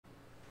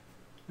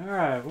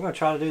Alright, we're going to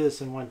try to do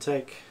this in one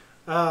take.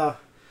 The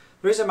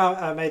reason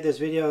I made this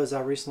video is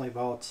I recently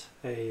bought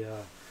a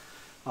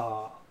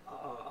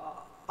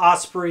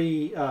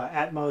Osprey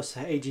Atmos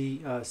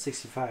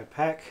AG65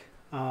 pack.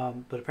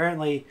 But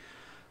apparently,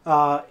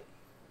 if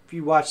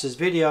you watch this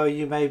video,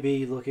 you may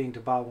be looking to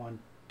buy one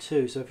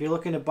too. So if you're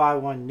looking to buy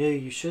one new,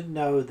 you should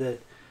know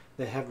that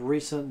they have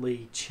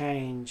recently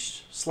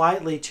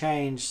slightly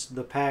changed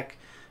the pack.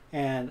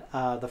 And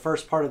the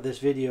first part of this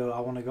video, I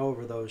want to go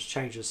over those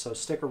changes, so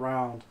stick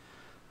around.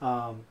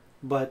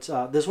 But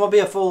this won't be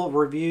a full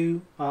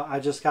review. I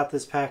just got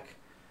this pack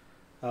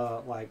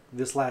like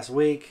this last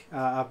week.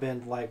 I've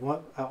been like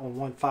on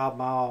one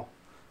 5-mile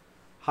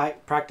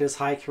practice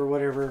hike or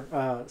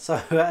whatever.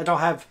 So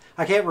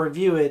I can't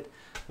review it,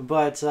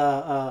 but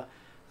I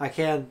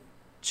can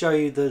show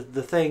you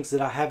the things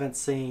that I haven't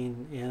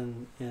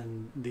seen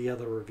in the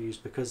other reviews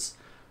because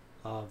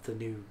of the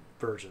new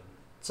version.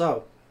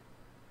 So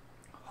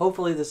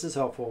hopefully this is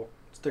helpful.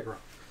 Stick around.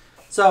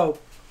 So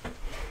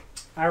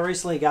I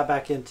recently got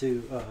back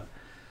into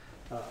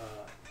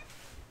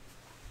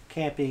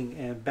camping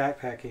and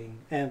backpacking.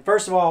 And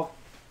first of all,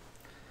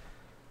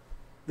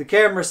 the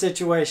camera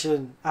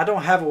situation, I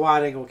don't have a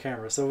wide angle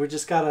camera. So we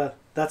just gotta,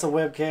 that's a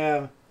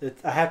webcam.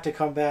 I have to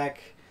come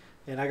back,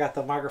 and I got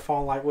the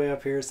microphone like way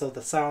up here, so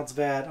the sound's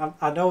bad.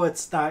 I know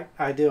it's not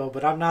ideal,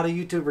 but I'm not a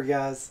YouTuber,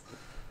 guys.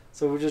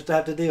 So we just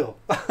have to deal.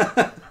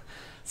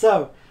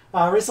 So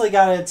I recently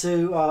got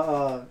into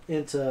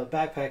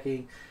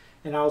backpacking,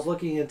 and I was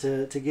looking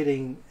into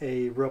getting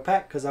a real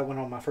pack because I went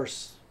on my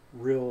first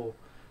real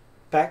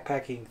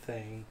backpacking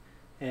thing,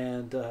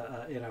 and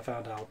I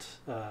found out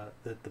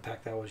that the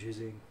pack that I was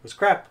using was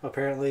crap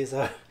apparently.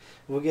 So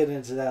we'll get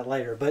into that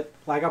later. But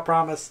like I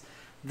promised,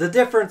 the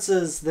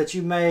differences that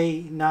you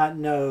may not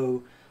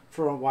know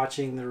from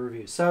watching the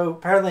review. So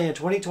apparently in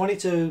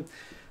 2022,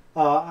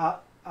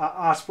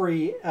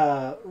 Osprey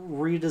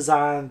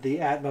redesigned the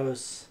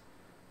Atmos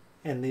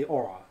and the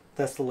Aura.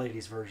 That's the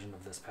ladies' version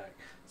of this pack.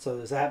 So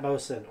there's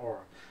Atmos and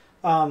Aura.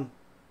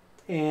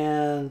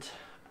 And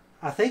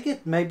I think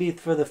it may be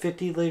for the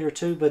 50 liter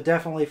too, but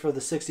definitely for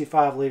the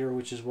 65 liter,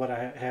 which is what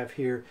I have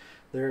here,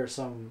 there are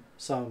some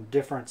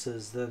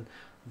differences than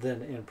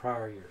in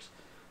prior years.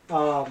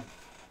 So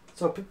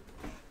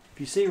if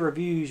you see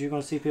reviews, you're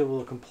going to see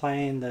people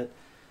complain that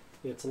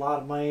it's a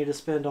lot of money to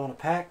spend on a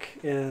pack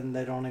and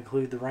they don't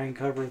include the rain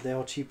cover, the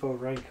El Cheapo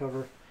rain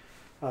cover.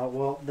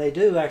 Well, they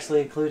do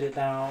actually include it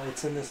now.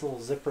 It's in this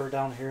little zipper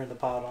down here in the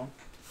bottom.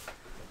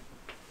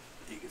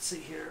 You can see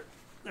here,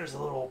 there's a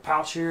little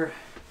pouch here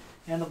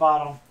in the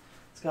bottom.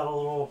 It's got a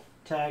little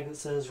tag that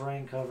says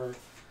rain cover,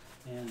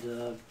 and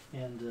the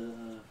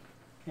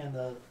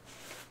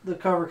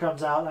cover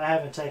comes out. I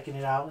haven't taken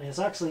it out, and it's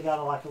actually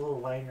got like a little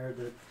lanyard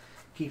that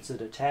keeps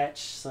it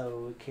attached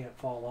so it can't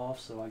fall off.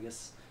 So I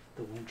guess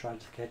the wind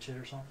tried to catch it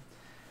or something.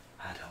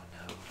 I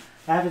don't know.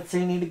 I haven't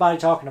seen anybody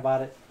talking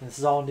about it. This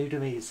is all new to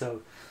me,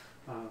 so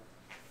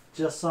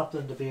just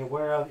something to be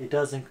aware of. It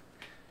doesn't,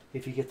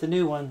 if you get the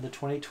new one, the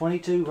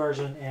 2022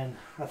 version, and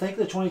I think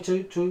the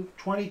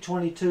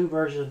 2022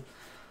 version,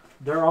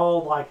 they're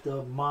all like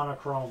the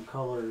monochrome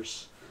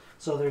colors.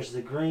 So there's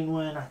the green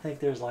one, I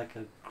think there's like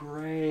a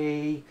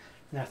gray,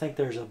 and I think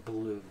there's a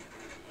blue.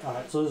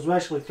 So there's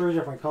actually 3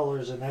 different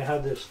colors, and they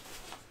have this,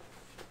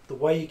 the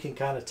way you can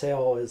kind of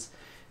tell is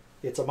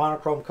it's a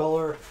monochrome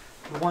color.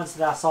 The ones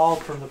that I saw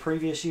from the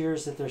previous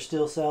years that they're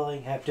still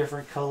selling have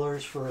different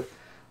colors for,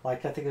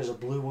 like, I think there's a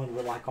blue one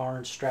with like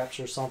orange straps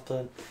or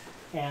something.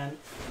 And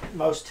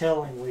most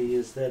tellingly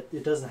is that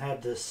it doesn't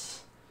have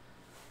this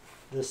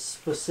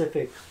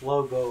specific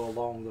logo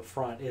along the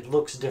front. It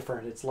looks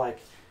different. It's like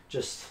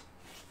just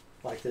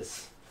like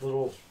this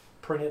little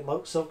printed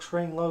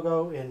silkscreen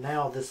logo, and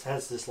now this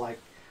has this like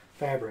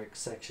fabric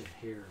section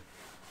here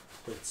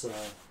that's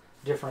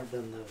different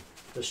than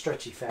the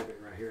stretchy fabric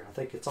right here. I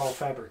think it's all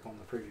fabric on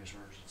the previous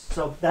versions.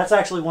 So that's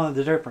actually one of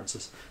the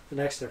differences. The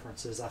next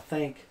difference is, I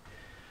think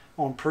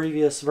on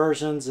previous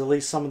versions, at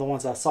least some of the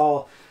ones I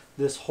saw,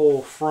 this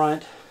whole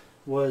front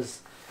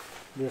was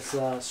this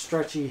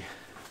stretchy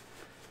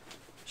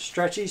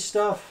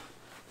stuff,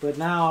 but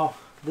now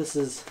this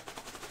is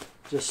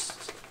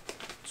just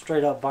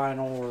straight up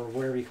vinyl, or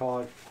whatever you call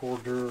it,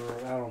 corduroy, or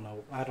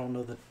I don't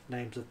know the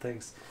names of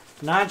things.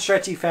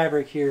 Non-stretchy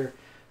fabric here,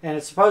 and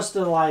it's supposed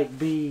to like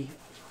be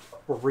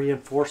a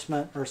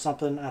reinforcement or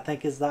something, I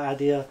think is the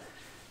idea,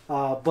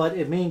 but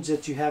it means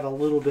that you have a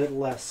little bit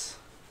less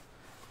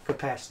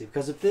capacity,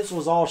 because if this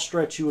was all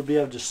stretch, you would be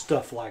able to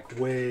stuff like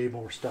way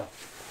more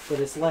stuff, but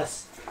it's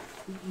less,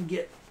 you can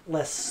get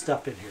less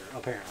stuff in here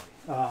apparently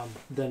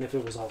than if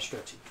it was all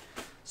stretchy.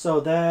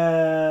 So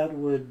that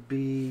would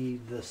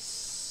be the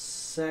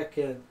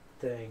second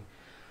thing.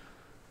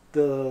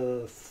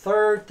 The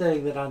third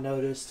thing that I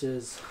noticed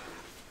is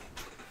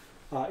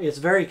it's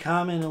very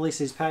common, at least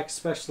these packs,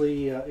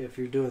 especially if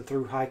you're doing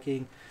through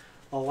hiking,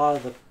 a lot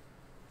of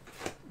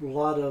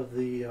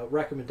the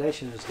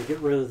recommendation is to get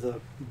rid of the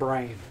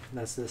brain.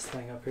 That's this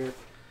thing up here.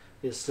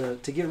 Is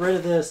to get rid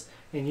of this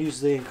and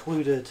use the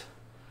included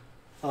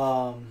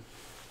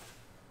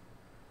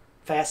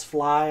fast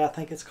fly, I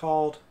think it's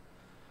called.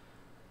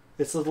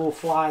 It's a little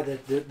fly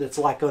that's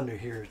like under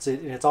here.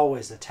 It's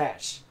always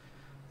attached.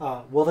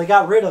 Well, they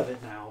got rid of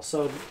it now.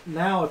 So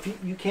now if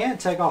you can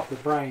take off the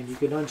brain, you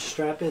can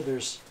unstrap it.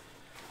 There's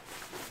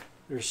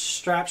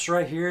straps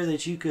right here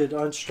that you could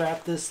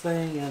unstrap this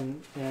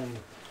thing and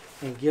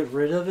get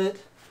rid of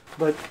it.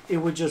 But it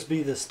would just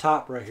be this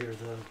top right here,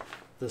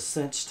 the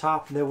cinch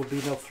top, and there would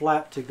be no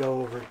flap to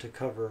go over it to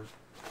cover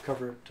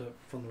it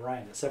from the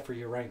rain, except for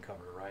your rain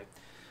cover, right?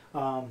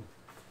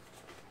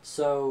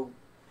 So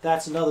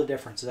that's another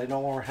difference. They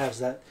no longer has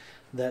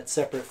that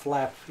separate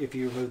flap if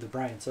you remove the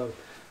brain. So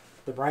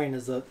the brain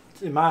is,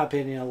 in my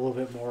opinion, a little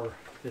bit more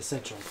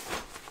essential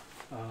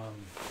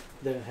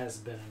than it has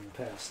been in the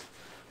past.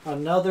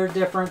 Another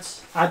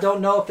difference, I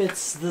don't know if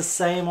it's the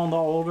same on the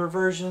older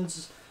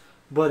versions,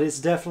 but it's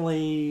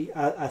definitely,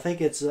 I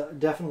think it's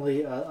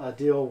definitely a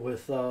deal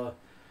with the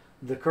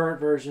current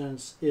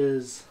versions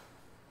is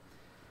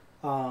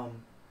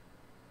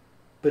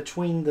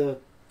between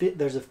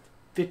there's a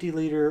 50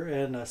 liter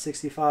and a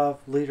 65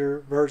 liter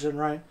version,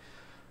 right?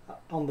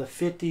 On the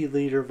 50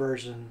 liter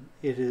version,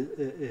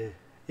 it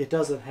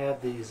doesn't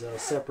have these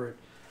separate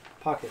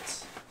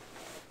pockets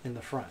in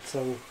the front.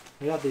 So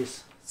we have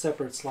these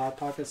separate slide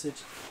pockets,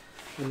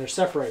 and they're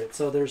separated.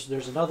 So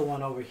there's another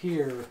one over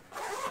here,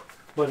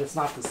 but it's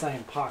not the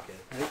same pocket.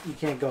 You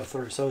can't go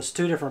through. So it's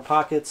two different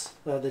pockets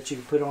that you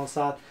can put on the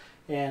side.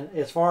 And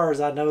as far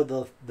as I know,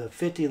 the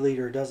 50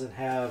 liter doesn't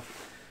have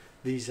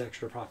these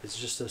extra pockets.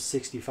 It's just a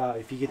 65.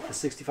 If you get the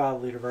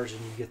 65 liter version,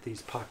 you get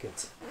these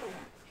pockets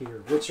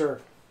here, which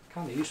are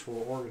kind of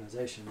useful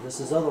organization. This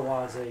is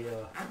otherwise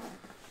a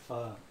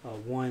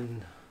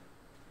one,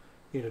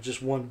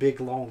 just one big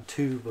long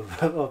tube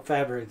of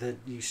fabric that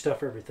you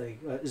stuff everything.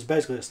 It's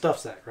basically a stuff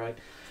sack, right?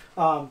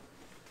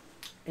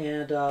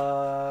 And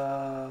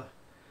the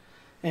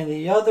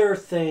other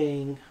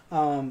thing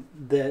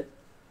that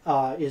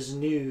is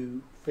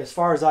new, as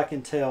far as I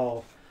can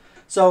tell.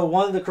 So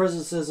one of the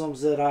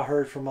criticisms that I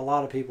heard from a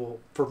lot of people,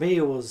 for me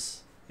it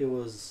was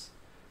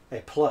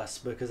a plus,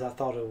 because I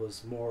thought it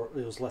was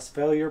less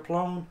failure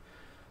prone.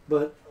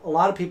 But a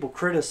lot of people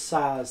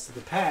criticized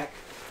the pack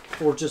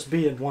for just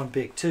being one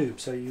big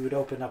tube. So you would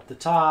open up the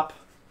top,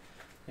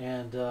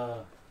 and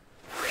it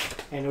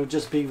would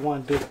just be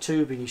one big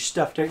tube, and you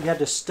had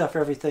to stuff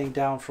everything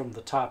down from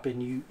the top.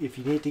 And if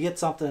you need to get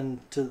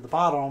something to the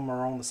bottom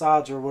or on the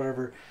sides or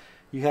whatever,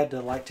 you had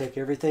to take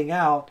everything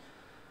out.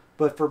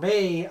 But for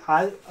me,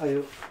 one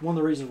of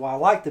the reasons why I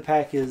like the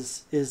pack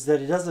is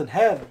that it doesn't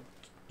have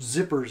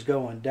zippers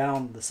going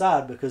down the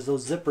side, because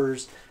those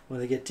zippers, when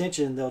they get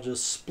tension, they'll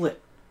just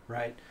split,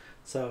 right?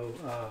 So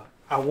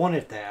I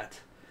wanted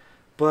that.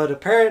 But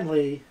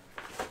apparently,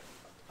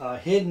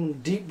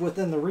 hidden deep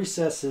within the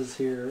recesses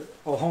here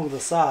along the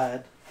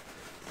side,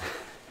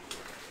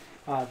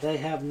 they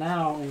have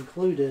now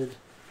included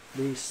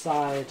these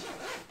side,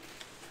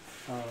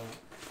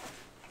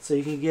 so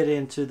you can get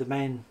into the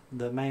main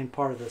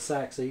part of the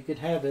sack. So you could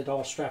have it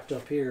all strapped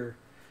up here,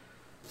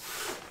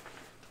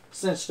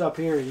 cinched up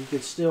here, and you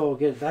could still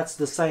get. That's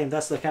the same.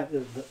 That's the kind.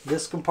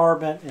 This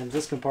compartment and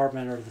this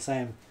compartment are the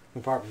same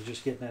compartment.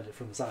 Just getting at it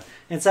from the side.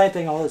 And same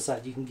thing on this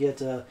side. You can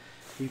get.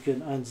 You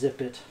can unzip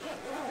it,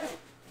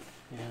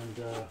 and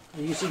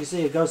you can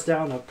see it goes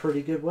down a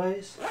pretty good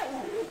ways.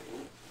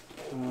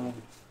 And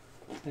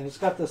it's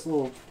got this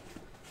little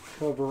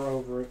cover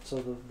over it, so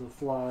the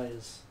fly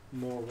is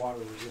more water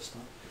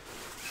resistant.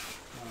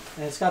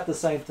 And it's got the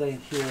same thing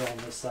here on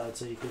this side,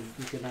 so you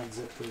can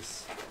unzip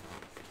this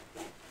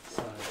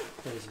side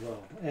as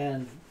well.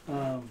 And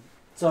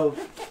so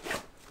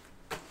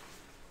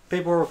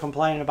people were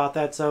complaining about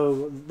that,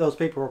 so those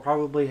people were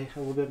probably a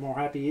little bit more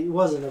happy. It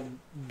wasn't a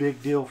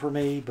big deal for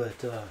me,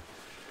 but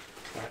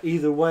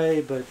either way,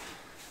 but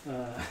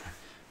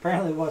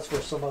apparently it was for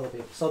some other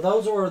people. So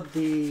those were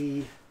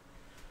the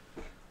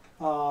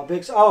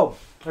big. Oh,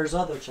 there's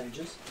other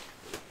changes.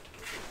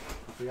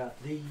 I forgot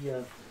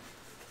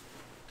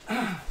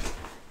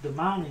the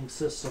mounting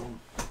system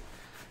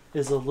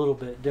is a little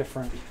bit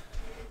different,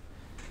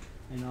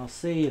 and I'll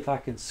see if I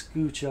can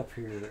scooch up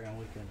here and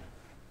we can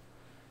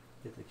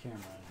get the camera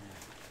in here.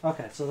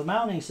 Okay, so the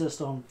mounting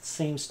system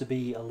seems to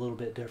be a little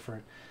bit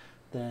different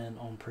than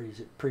on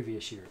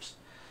previous years.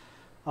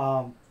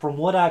 From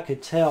what I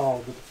could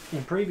tell,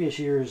 in previous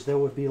years there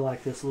would be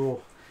like this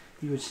little,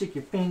 you would stick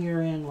your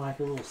finger in like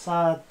a little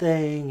side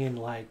thing, and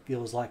it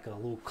was like a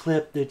little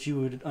clip that you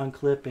would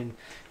unclip, and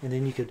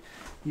then you could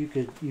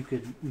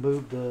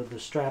move the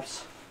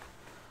straps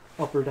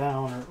up or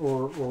down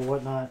or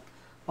whatnot.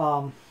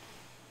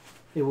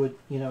 It would,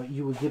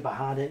 you would get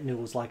behind it and it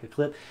was like a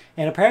clip.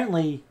 And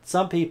apparently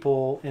some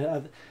people,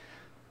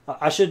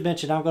 I should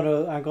mention, I'm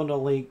gonna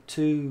link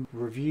 2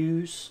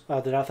 reviews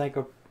that I think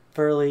are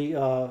fairly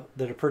that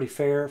are pretty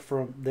fair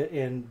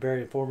and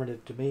very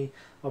informative to me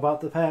about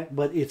the pack,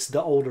 but it's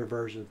the older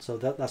version, so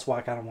that's why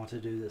I kind of want to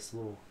do this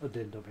little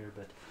addendum here.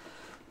 But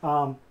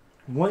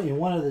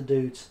one of the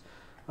dudes,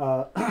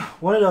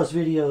 one of those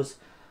videos,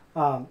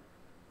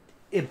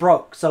 it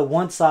broke. So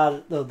one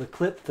side of the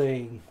clip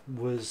thing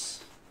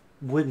was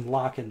wouldn't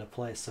lock into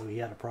place, so he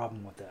had a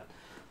problem with that.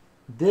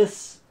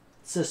 This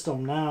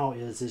system now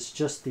it's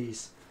just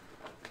these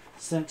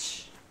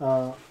cinch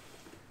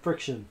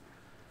friction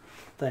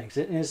things.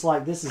 And it's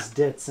like, this is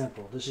dead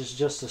simple. This is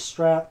just a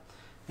strap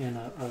and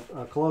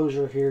a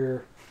closure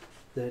here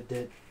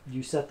that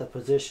you set the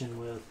position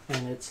with,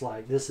 and it's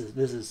like this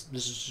is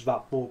just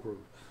about foolproof.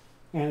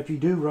 And if you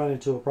do run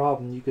into a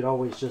problem, you could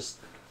always just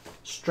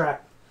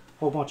strap a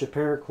whole bunch of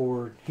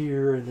paracord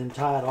here and then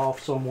tie it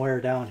off somewhere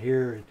down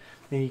here, and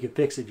then you could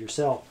fix it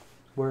yourself.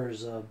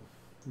 Whereas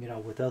you know,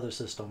 with other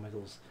system it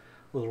was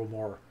a little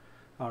more,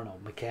 I don't know,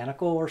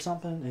 mechanical or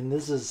something. And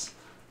this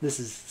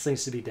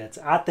seems to be dead.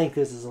 I think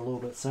this is a little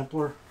bit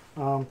simpler,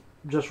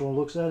 just from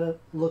looks of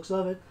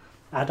it.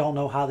 I don't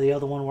know how the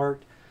other one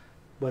worked,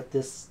 but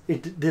this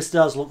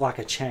does look like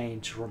a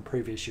change from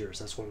previous years.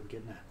 That's what I'm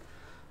getting at.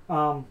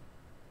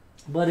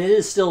 But it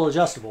is still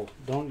adjustable.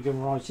 Don't get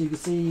me wrong. So you can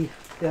see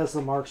it has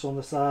the marks on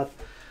the side.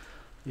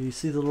 You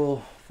see the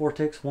little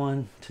vortex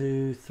 1,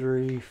 2,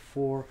 3,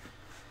 4,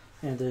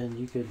 and then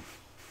you could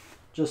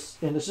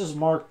just, and it's just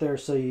marked there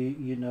so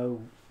you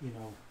know.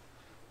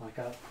 Like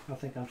I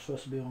think I'm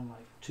supposed to be on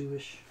like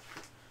 2-ish,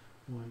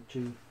 1,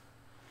 2,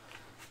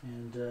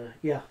 and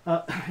yeah,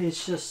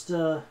 it's just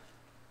yeah,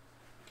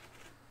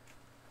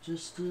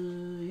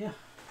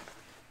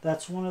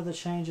 that's one of the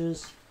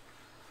changes.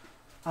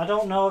 I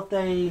don't know if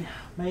they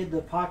made the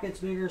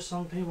pockets bigger.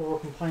 Some people were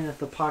complaining that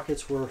the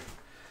pockets were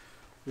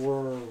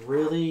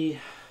really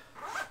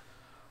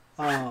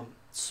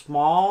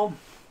small.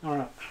 I don't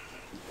know.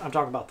 I'm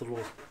talking about the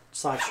little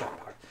side strap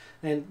part,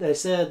 and they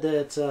said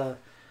that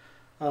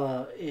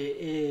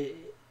it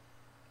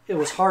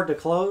was hard to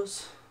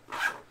close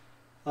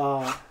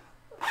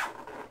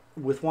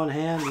with one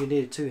hand. You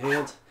needed 2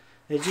 hands.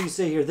 As you can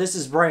see here, this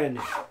is brand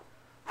new,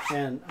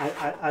 and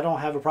I don't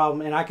have a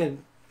problem, and I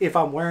can, if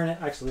I'm wearing it,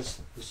 actually let's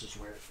just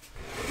wear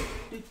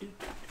it.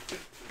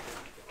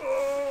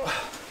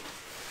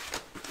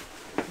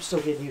 I'm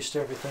still getting used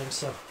to everything,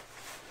 so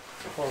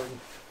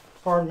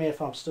pardon me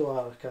if I'm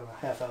still kind of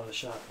half out of the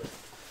shot, but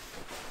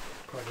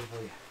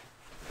probably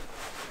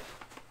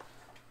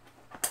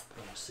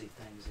gonna see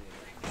things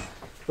anyway.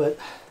 But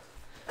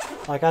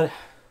like, I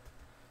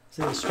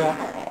see the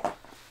strap,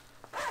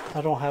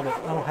 I don't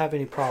have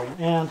any problem,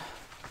 and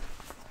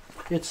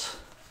it's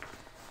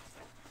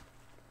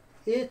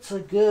a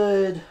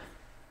good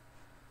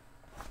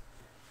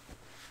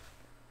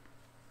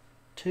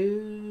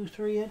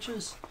 2-3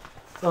 inches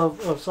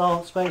of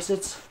solid space.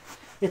 It's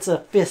a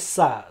fist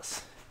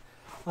size,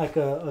 like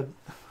a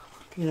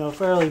you know,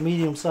 fairly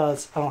medium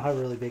size. I don't have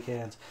really big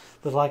hands,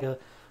 but like a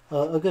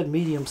good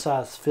medium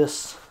sized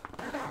fist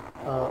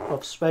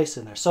of space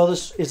in there. So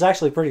this is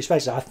actually pretty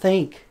spacious. I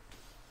think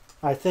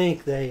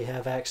they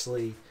have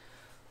actually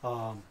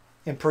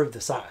improved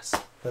the size.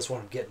 That's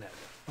what I'm getting at.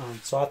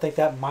 So I think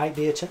that might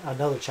be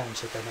another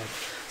change that they made.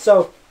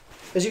 So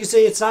as you can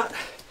see,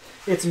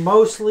 it's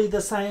mostly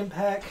the same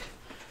pack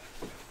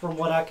from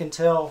what I can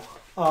tell,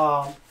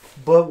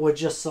 but with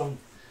just some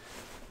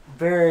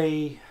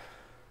very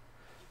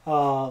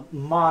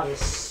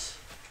modest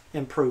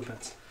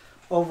improvements.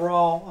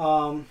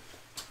 Overall,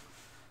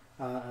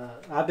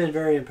 I've been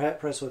very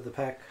impressed with the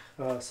pack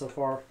so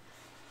far.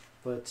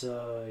 But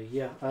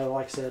yeah,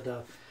 like I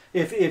said,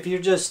 if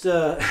you're just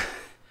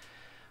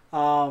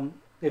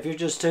if you're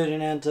just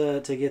tuning in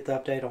to get the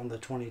update on the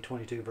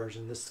 2022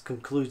 version, this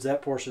concludes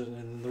that portion,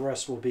 and the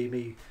rest will be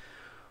me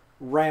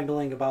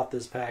rambling about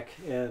this pack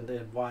and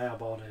why I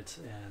bought it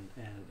and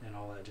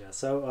all that jazz.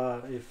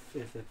 So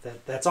if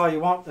that's all you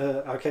want,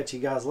 I'll catch you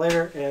guys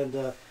later,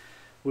 and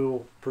we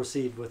will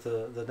proceed with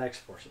the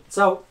next portion.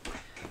 So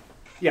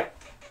yeah,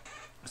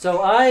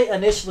 so I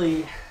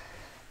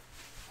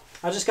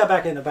just got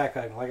back into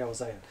backpacking, like I was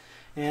saying,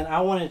 and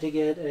I wanted to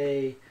get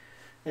a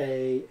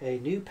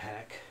new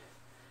pack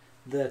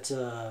that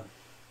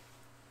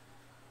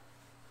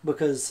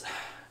because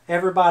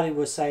everybody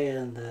was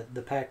saying that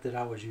the pack that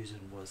I was using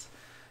was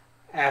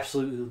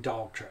absolutely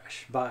dog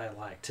trash by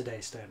like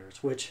today's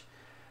standards, which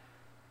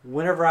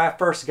whenever I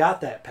first got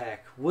that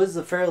pack was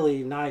a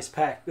fairly nice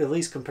pack, at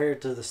least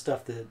compared to the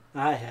stuff that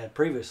I had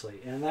previously.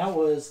 And that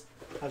was,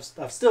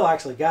 I've still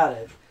actually got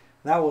it.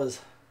 That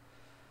was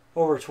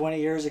over 20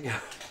 years ago,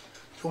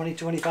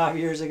 25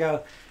 years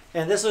ago.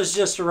 And this was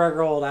just a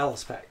regular old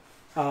Alice pack.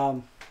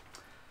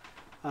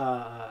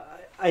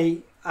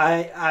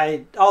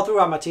 I all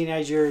throughout my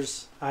teenage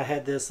years, I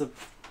had this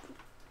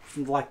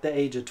from like the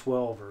age of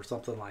 12 or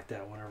something like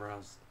that. Whenever I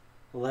was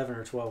 11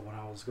 or 12, when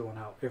I was going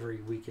out every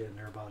weekend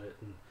and about it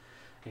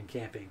and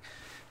camping,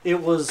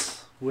 it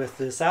was with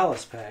this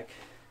Alice pack,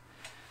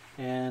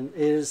 and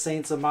it has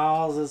seen some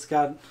miles. It's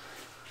got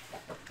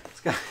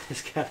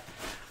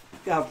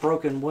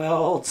broken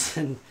welds,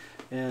 and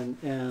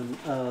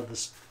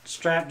the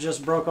strap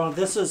just broke on.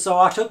 This is, so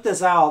I took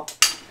this out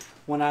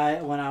when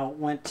I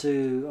went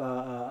to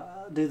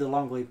do the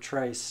longleaf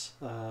trace,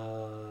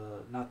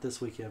 not this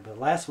weekend, but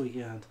last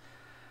weekend.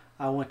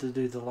 I went to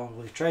do the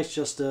longleaf trace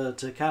just to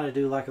kind of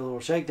do like a little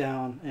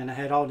shakedown, and I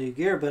had all new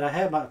gear, but I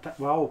had my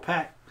old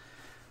pack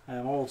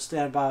an old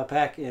standby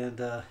pack, and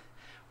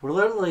we're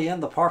literally in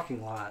the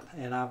parking lot,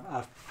 and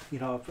I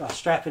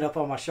strap it up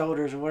on my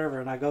shoulders or whatever,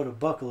 and I go to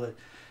buckle it,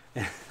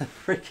 and the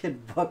freaking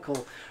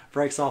buckle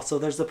breaks off. So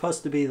there's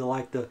supposed to be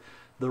the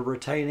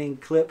retaining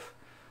clip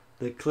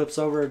that clips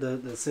over,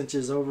 that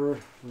cinches over.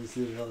 Let me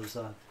see the other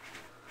side.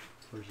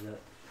 Where's that?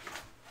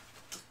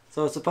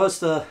 So it's supposed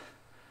to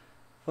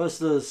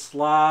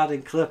slide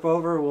and clip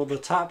over. Well, the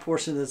top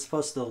portion is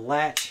supposed to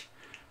latch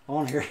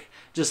on here,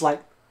 just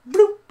like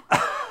bloop.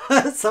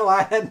 So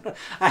I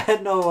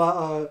had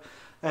no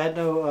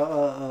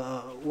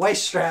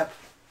waist strap,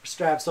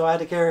 so I had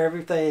to carry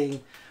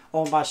everything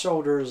on my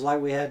shoulders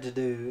like we had to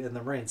do in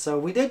the Marine. So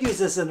we did use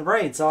this in the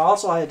Marine. So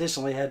I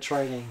additionally had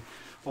training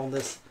on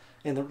this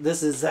in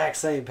this exact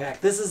same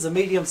pack. This is a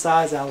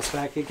medium-sized Alice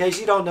pack. In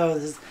case you don't know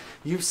this,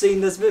 you've seen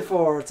this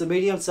before. It's a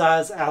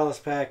medium-sized Alice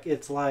pack.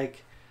 It's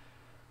like,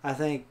 I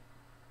think,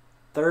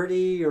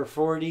 30 or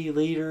 40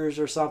 liters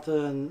or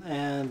something,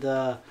 and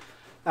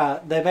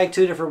they make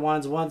two different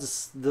ones.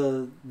 One's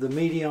the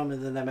medium,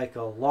 and then they make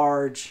a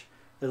large,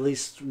 at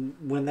least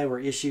when they were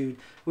issued.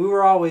 We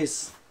were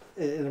always,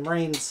 in the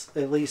Marines,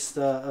 at least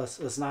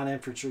us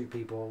non-infantry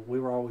people, we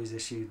were always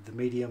issued the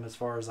medium as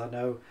far as I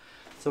know.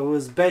 So it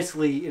was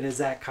basically an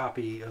exact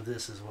copy of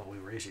this is what we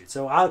were issued.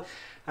 So I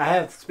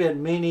have spent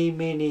many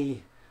an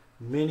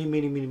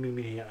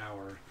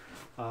hour,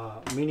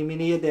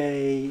 many a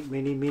day,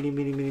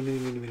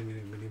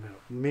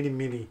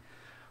 many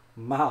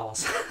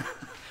miles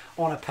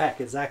on a pack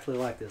exactly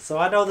like this. So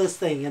I know this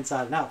thing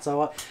inside and out.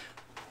 So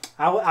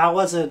I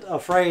wasn't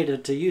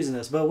afraid to using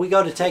this, but we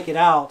go to take it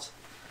out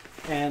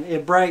and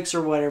it breaks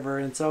or whatever.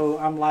 And so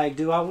I'm like,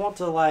 do I want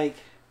to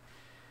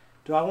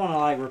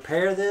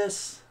repair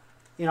this?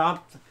 You know, I'm a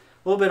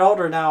little bit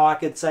older now. I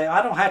could say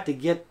I don't have to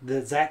get the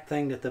exact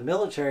thing that the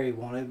military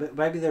wanted, but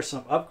maybe there's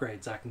some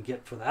upgrades I can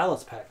get for the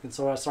Alice pack. And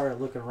so I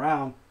started looking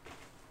around,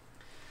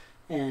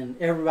 and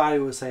everybody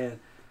was saying,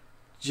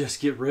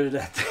 just get rid of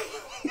that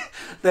thing.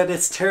 That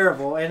it's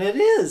terrible. And it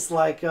is,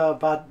 like,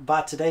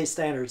 by today's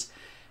standards.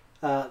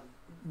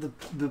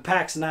 The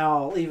packs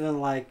now, even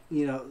like,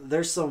 you know,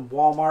 there's some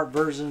Walmart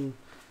version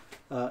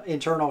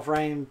internal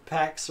frame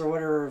packs or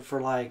whatever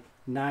for like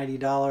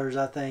 $90,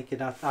 I think.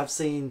 And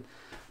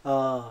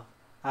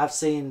I've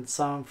seen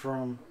some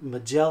from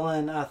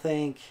Magellan, I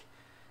think,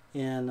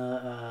 in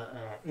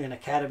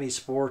Academy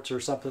Sports or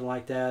something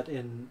like that,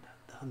 in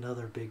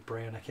another big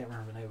brand, I can't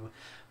remember the name of it,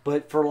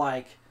 but for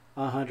like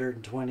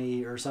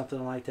 120 or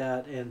something like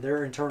that, and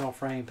they're internal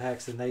frame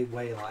packs, and they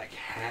weigh like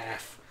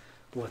half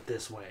what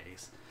this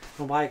weighs.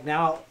 I'm like,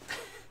 now,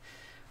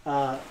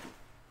 and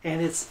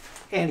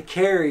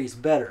carries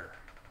better.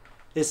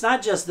 It's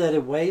not just that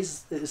it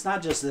weighs. It's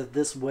not just that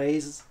this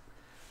weighs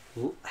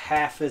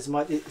half as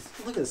much. Look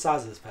at the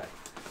size of this pack.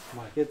 I'm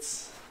like,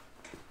 it's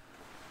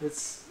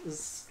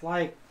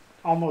like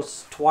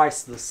almost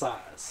twice the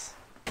size,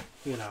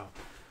 you know,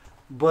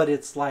 but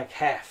it's like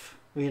half,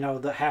 you know,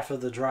 the half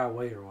of the dry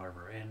weight or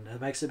whatever, and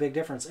it makes a big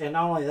difference. And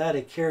not only that,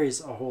 it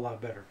carries a whole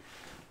lot better.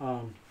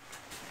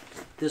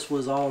 This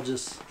was all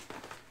just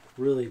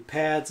really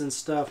pads and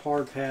stuff,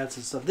 hard pads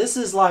and stuff. This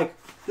is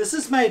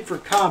made for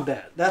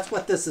combat. That's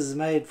what this is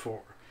made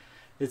for.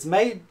 It's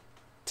made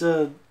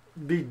to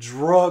be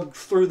drugged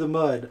through the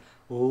mud,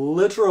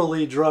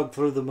 literally drugged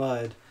through the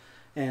mud,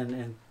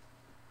 and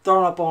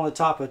thrown up on the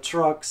top of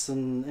trucks,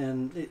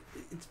 and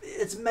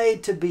it's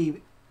made to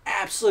be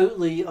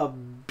absolutely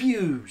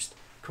abused,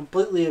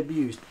 completely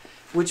abused,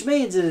 which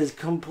means it is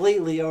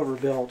completely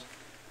overbuilt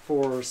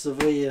for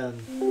civilian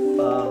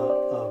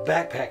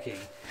backpacking.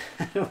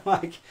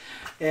 Like,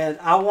 and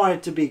I want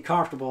it to be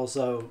comfortable,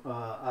 so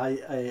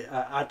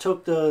I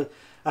took the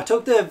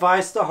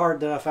advice to heart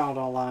that I found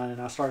online,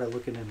 and I started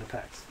looking into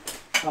packs.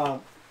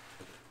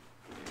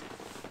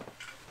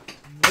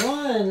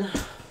 One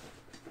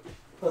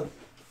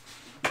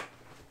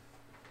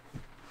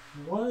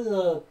of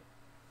the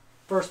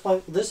first,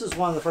 this is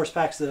one of the first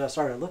packs that I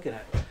started looking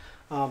at,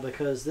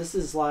 because this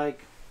is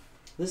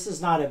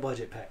not a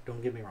budget pack,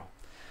 don't get me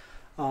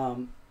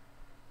wrong.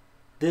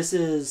 This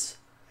is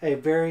a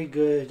very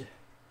good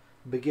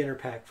beginner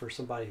pack for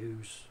somebody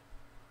who's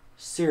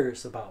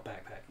serious about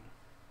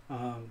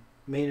backpacking.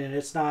 Meaning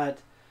it's not,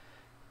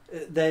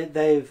 they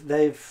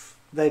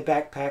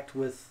backpacked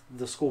with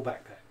the school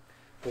backpack,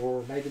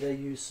 or maybe they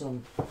used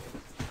some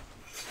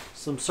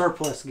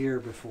surplus gear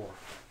before.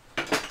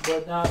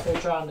 But now if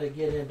they're trying to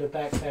get into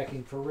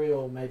backpacking for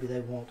real, maybe they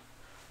want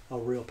a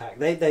real pack.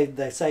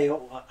 They say,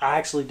 oh, I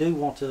actually do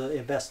want to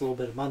invest a little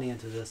bit of money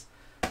into this.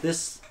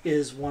 This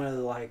is one of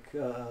the like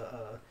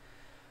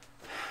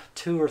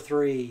 2 or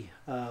 3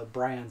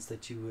 brands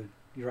that you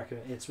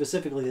recommend, and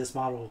specifically this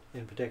model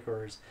in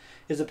particular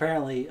is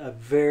apparently a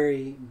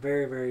very,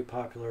 very, very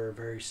popular,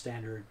 very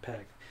standard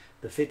pack,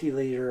 the 50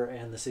 liter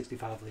and the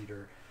 65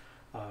 liter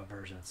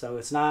version. So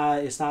it's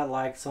not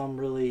like some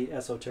really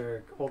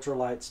esoteric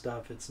ultralight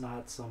stuff. It's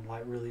not some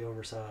like really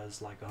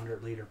oversized like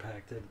 100 liter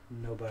pack that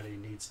nobody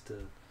needs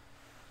to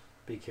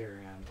be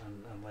carrying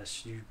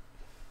unless you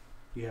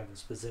have a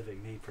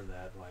specific need for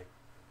that. Like,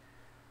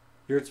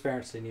 you're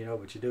experienced and you know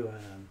what you're doing,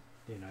 and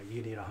you know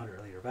you need a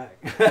 100-liter pack.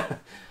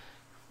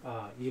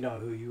 You know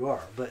who you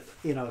are. But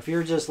you know, if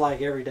you're just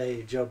like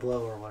everyday Joe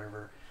Blow or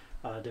whatever,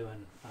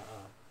 doing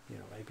you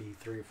know, maybe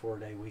 3 or 4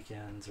 day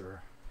weekends,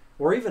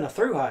 or even a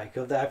through hike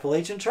of the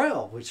Appalachian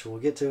Trail, which we'll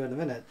get to in a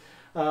minute,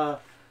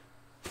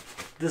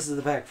 this is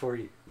the pack for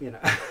you. You know.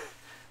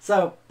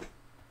 So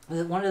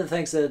one of the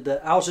things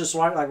that I was just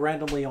like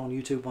randomly on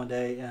YouTube one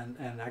day,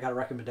 and I got a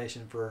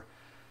recommendation for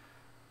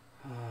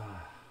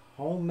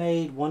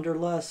Homemade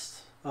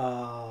Wanderlust.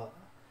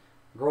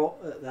 Girl,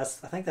 I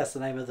think that's the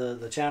name of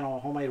the channel.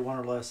 Homemade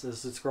Wanderlust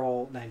is this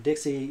girl named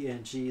Dixie,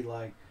 and she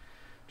like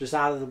just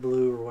out of the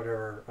blue or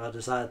whatever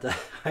decided to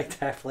hike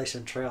the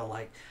Appalachian Trail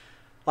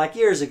like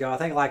years ago. I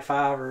think like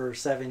 5 or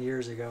 7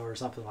 years ago or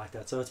something like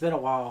that. So it's been a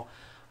while.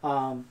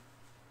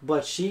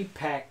 But she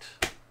packed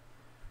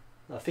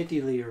a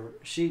 50-liter.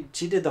 She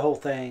did the whole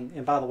thing,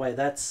 and by the way,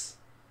 that's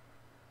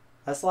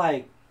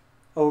like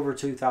over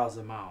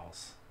 2,000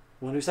 miles.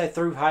 When we say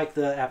through hike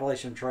the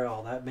Appalachian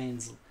Trail, that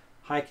means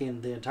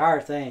hiking the entire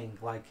thing,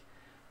 like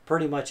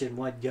pretty much in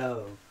one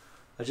go,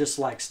 just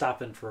like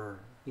stopping for,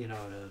 you know,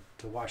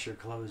 to wash your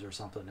clothes or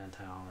something in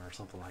town or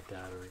something like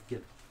that, or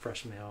get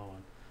fresh meal,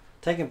 and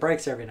taking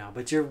breaks every now.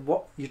 But you're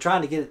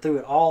trying to get it through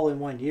it all in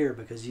 1 year,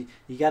 because you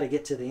got to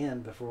get to the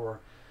end before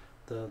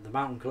the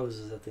mountain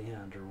closes at the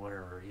end or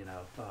whatever, you know,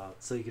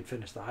 so you can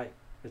finish the hike.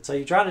 And so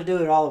you're trying to do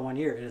it all in 1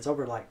 year, and it's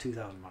over like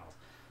 2,000 miles.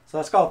 So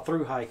that's called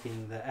through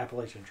hiking the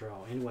Appalachian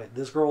Trail. Anyway,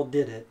 this girl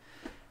did it.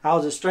 I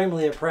was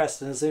extremely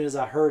impressed, and as soon as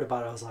I heard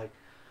about it, I was like,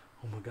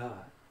 oh my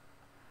God,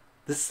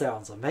 this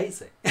sounds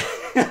amazing.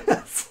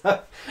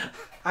 So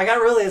I got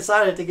really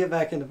excited to get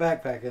back into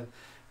backpacking,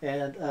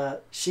 and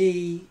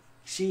she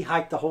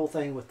hiked the whole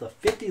thing with the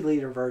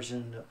 50-liter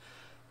version,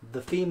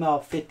 the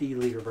female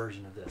 50-liter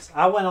version of this.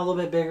 I went a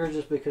little bit bigger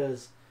just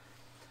because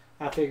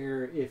I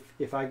figure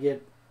if I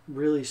get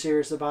really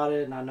serious about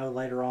it and I know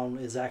later on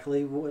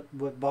exactly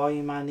what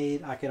volume I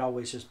need, I could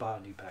always just buy a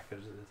new pack.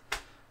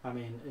 I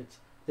mean,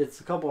 it's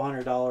a couple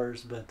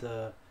 $100,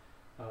 but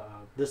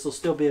this will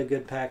still be a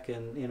good pack,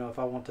 and you know, if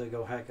I want to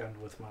go hiking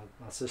with my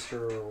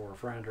sister or a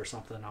friend or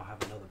something, I'll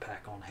have another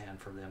pack on hand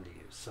for them to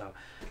use. So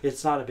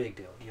it's not a big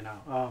deal, you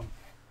know.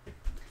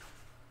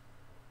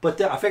 But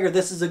I figured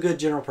this is a good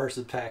general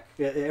person pack.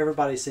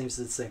 Everybody seems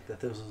to think that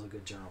this is a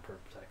good general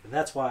purpose pack, and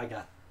that's why I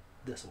got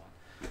this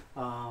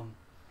one.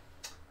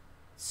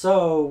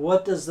 So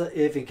what does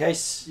if in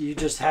case you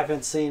just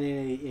haven't seen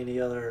any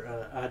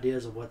other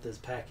ideas of what this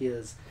pack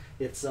is,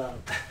 it's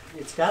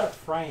got a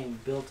frame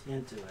built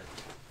into it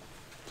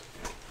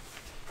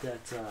that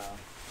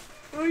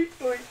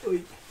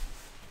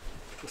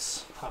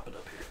let's hop it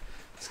up here.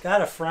 It's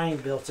got a frame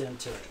built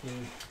into it,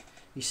 and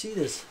you see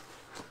this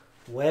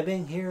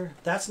webbing here.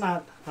 That's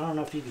not, I don't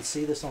know if you can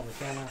see this on the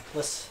camera.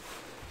 Let's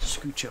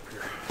scooch up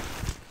here.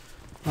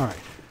 All right,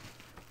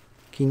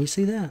 can you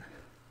see that?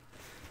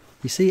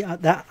 You see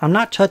that I'm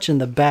not touching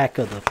the back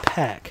of the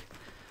pack.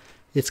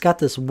 It's got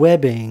this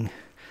webbing.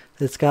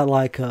 It's got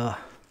like a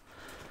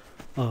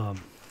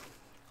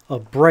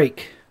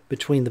break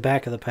between the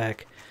back of the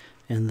pack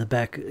and the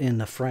back in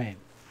the frame,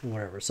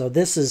 whatever. So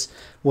this is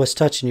what's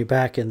touching your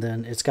back, and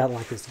then it's got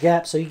like this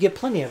gap, so you get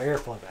plenty of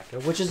airflow back there,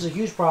 which is a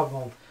huge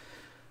problem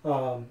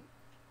on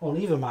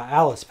even my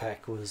Alice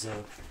pack. Was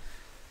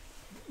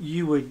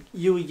you would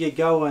get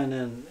going,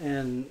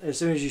 and as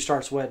soon as you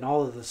start sweating,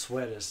 all of the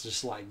sweat is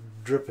just like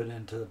dripping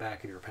into the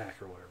back of your pack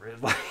or whatever.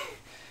 It's like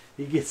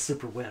you get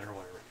super wet or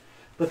whatever.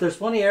 But there's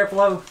plenty of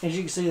airflow. As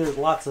you can see, there's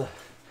lots of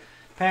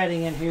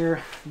padding in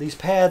here. These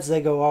pads,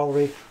 they go all the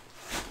way.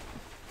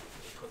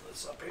 Put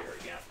this up here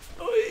again.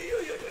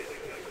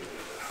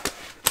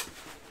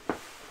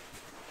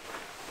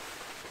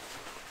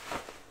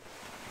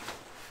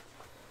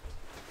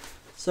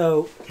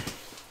 So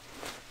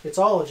it's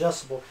all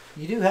adjustable.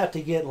 You do have to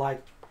get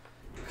like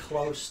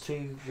close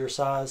to your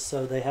size,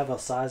 so they have a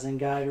sizing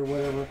guide or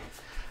whatever.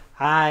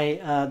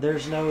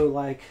 There's no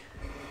like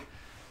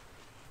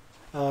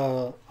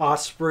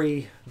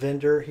Osprey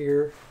vendor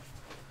here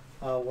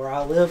where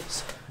I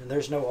live, and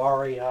there's no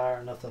REI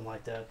or nothing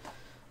like that,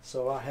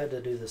 so I had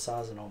to do the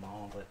sizing on my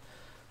own. But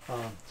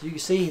you can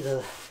see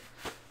the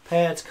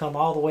pads come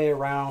all the way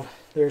around.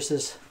 There's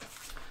this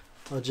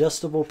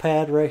adjustable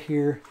pad right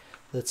here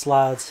that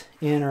slides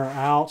in or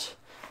out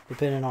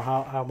depending on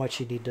how much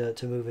you need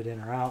to move it in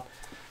or out.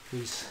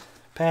 These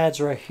pads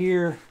right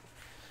here,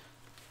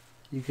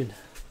 you can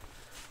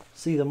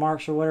see the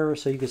marks or whatever,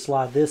 so you can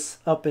slide this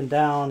up and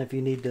down if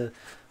you need to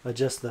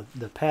adjust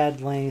the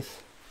pad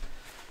length.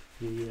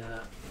 See here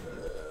at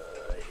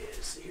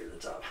the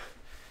top,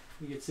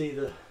 you can see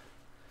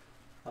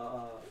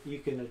you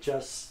can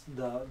adjust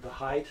the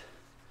height.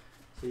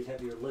 So you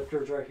have your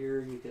lifters right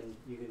here. You can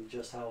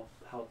adjust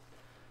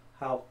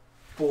how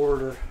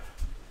forward or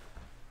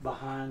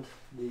behind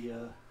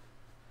the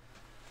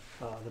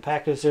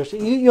pack is there. So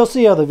you'll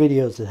see other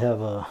videos that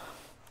have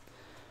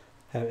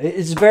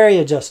it's very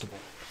adjustable.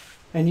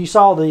 And you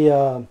saw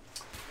the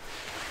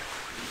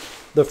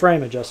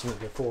frame adjustment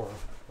before,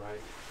 right?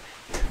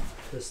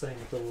 This thing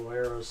with the little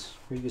arrows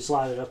where you can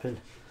slide it up and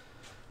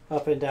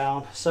up and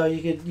down. So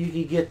you could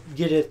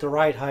get it the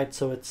right height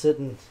so it's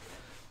sitting,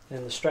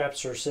 and the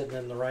straps are sitting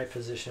in the right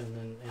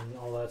position and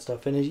all that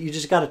stuff. And you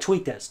just got to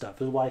tweak that stuff.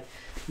 It's like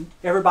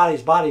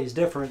everybody's body is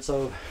different,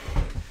 so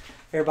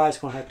everybody's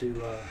going to have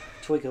to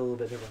tweak it a little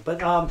bit different.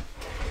 But as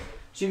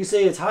you can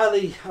see, it's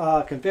highly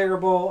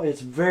configurable.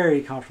 It's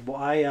very comfortable.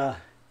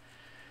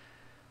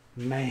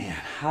 Man,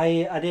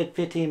 I did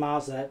 15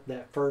 miles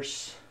that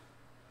first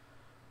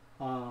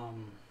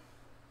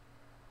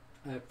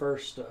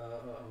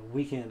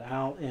weekend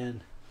out,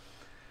 and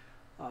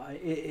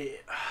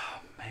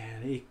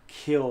man, it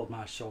killed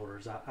my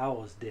shoulders. I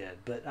was dead.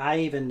 But I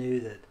even knew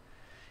that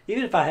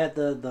even if I had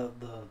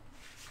the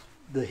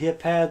hip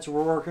pads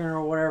were working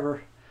or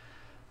whatever,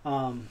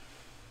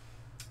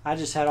 I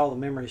just had all the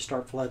memories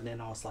start flooding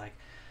in. I was like,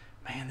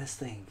 man, this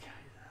thing,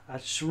 I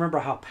just remember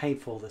how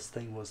painful this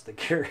thing was to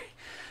carry.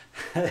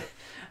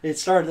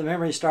 The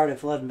memories started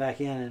flooding back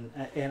in,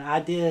 and I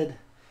did.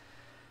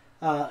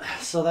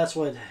 So that's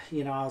what,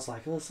 I was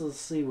like, let's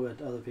see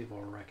what other people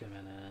are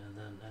recommending, and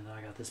then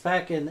I got this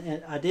back,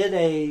 and I did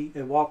a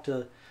walk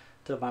to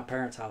my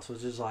parents' house,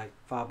 which is like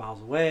 5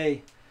 miles away.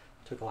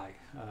 It took like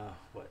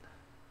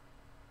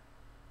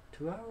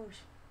 2 hours?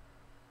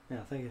 Yeah,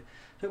 I think it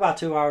took about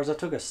 2 hours. I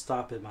took a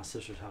stop at my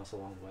sister's house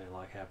along the way,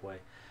 like halfway.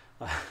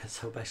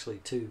 So basically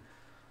 2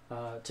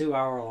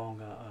 hour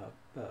long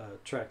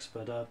treks,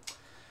 but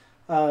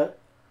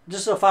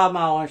just a 5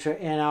 mile lunch,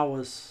 and I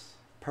was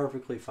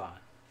perfectly fine.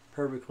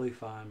 Perfectly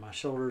fine. My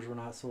shoulders were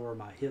not sore.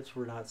 My hips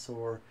were not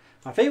sore.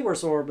 My feet were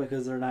sore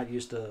because they're not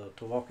used to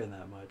walking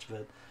that much,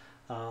 but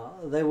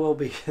they will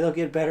be. They'll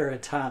get better in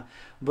time.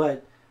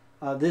 But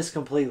this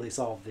completely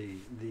solved the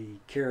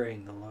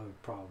carrying the load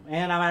problem.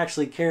 And I'm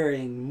actually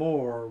carrying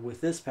more with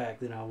this pack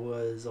than I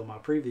was on my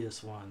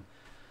previous one,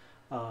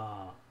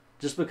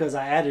 just because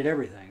I added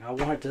everything. I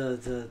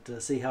wanted to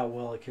see how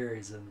well it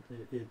carries, and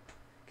it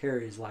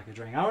carries like a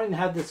drink. I don't even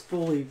have this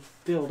fully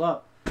filled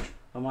up.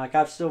 I'm like,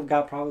 I've still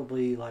got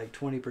probably like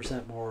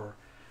 20% more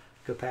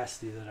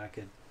capacity that I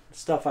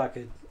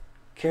could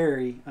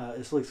carry,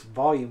 at least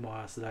volume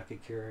wise, that I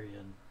could carry,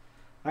 and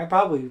I could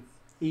probably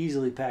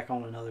easily pack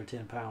on another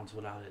 10 pounds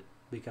without it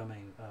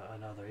becoming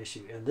another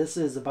issue. And this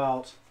is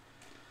about,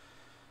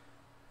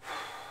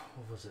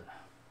 what was it?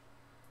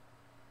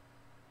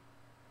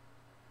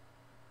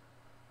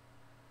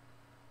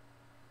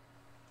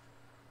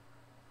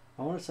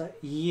 I want to say,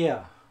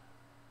 yeah.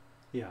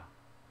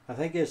 I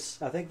think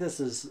this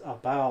is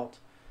about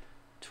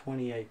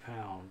 28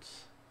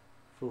 pounds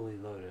fully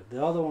loaded.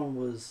 The other one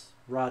was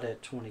right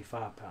at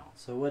 25 pounds,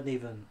 so it wasn't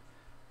even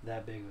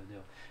that big of a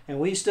deal. And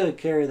we used to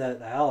carry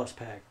the Alice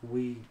pack.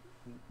 When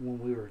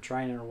we were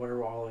training or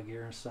whatever, all the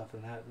gear and stuff,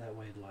 and that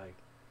weighed like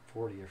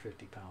 40 or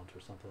 50 pounds or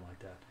something like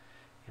that.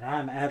 And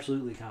I'm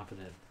absolutely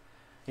confident.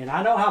 And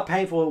I know how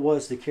painful it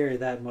was to carry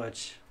that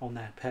much on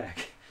that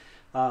pack,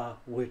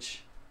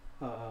 which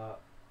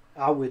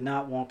I would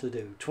not want to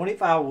do.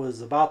 25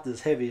 was about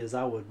as heavy as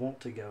I would want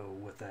to go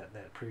with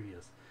that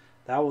previous.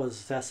 That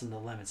was testing the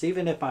limits.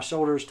 Even if my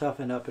shoulders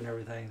toughened up and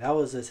everything, that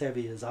was as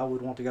heavy as I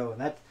would want to go.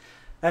 And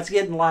that's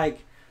getting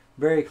like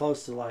very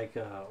close to like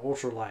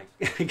ultralight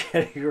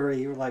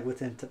category. You're like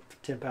within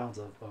 10 pounds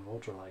of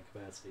ultralight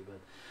capacity. But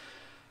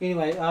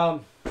anyway,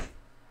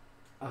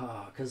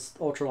 because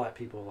ultralight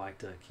people like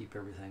to keep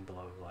everything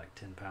below like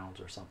 10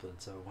 pounds or something.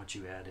 So once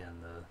you add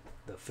in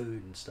the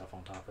food and stuff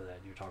on top of that,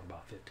 you're talking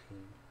about 15,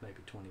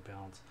 maybe 20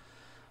 pounds.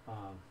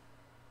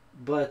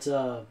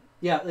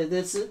 Yeah,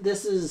 this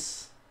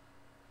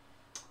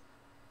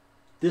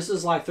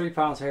is like 3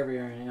 pounds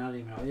heavier, and I don't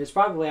even know. It's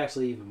probably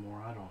actually even more.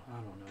 I don't know.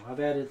 I've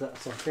added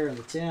so I'm carrying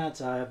the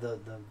tent. I have the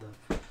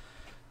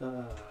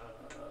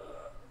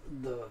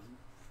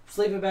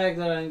sleeping bag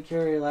that I didn't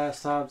carry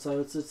last time, so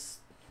it's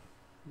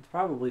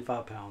probably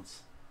 5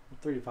 pounds,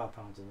 3 to 5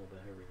 pounds, a little bit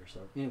heavier. So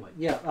anyway,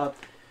 yeah.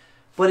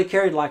 But it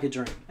carried like a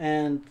dream,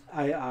 and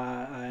I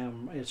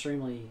am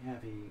extremely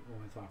happy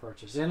with my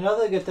purchase. And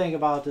another good thing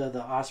about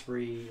the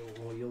Osprey,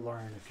 well, you'll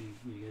learn if you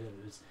get it,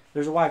 is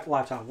there's a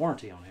lifetime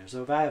warranty on here.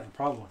 So if I have a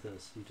problem with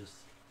this, you just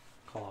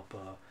call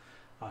up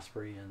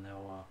Osprey, and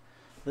they'll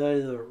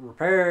either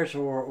repair it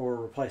or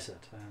replace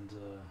it. And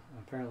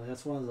apparently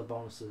that's one of the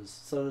bonuses.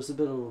 So there's a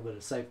little bit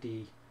of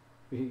safety.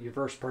 Your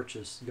first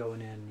purchase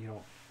going in, you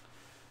don't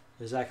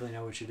exactly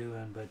know what you're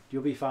doing, but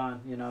you'll be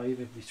fine. Even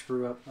if you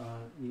screw up,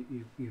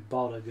 you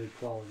bought a good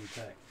quality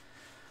pack.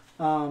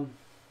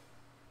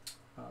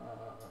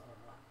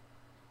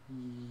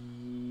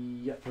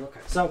 Yeah.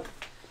 Okay. So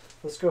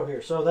let's go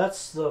here. So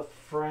that's the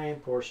frame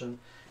portion.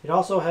 It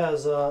also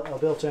has a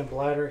built-in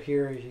bladder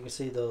here. As you can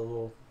see the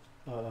little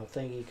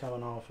thingy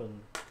coming off, and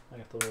I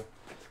got the little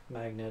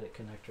magnetic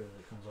connector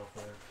that comes off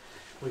there.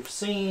 We've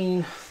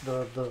seen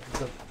the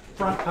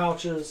front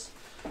pouches.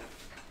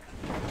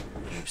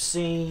 You've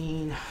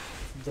seen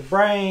the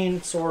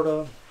brain, sort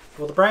of.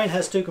 Well, the brain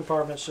has 2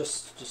 compartments,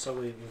 just so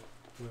we're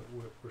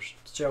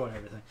showing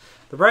everything.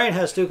 The brain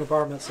has 2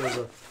 compartments.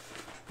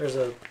 There's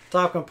a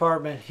top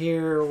compartment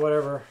here or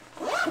whatever,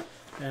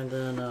 and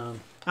then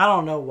I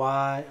don't know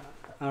why.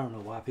 I don't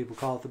know why people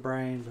call it the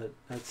brain, but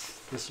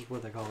this is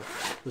what they call it,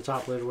 the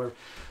top lid or whatever.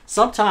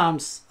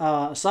 Sometimes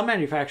some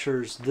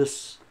manufacturers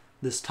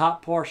this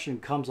top portion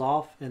comes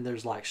off and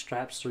there's like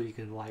straps so you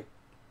can like,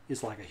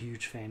 it's like a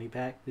huge fanny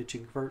pack that you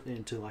can convert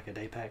into like a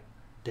day pack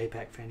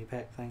fanny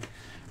pack thing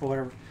or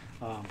whatever.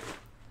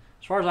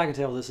 As far as I can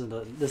tell, this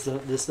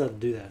doesn't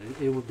do that.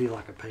 It would be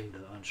like a pain to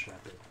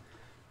unstrap it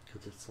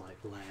because it's like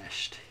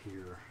lashed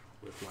here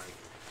with like,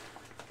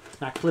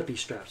 not clippy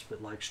straps,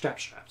 but like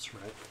straps,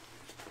 right?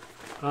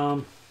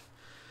 And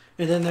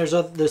then there's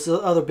this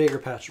other bigger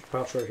pouch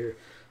right here.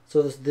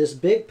 So this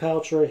big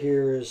pouch right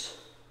here is,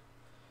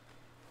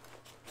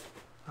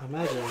 I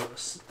imagine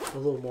it's a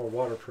little more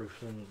waterproof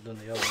than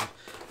the other one.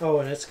 Oh,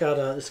 and it's got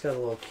a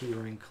little key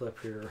ring clip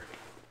here.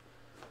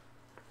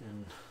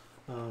 And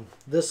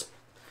this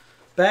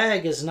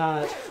bag is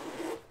not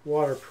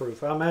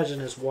waterproof. I imagine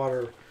it's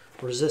water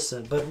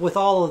resistant. But with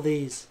all of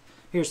these,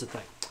 here's the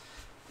thing.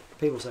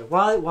 People say,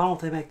 why don't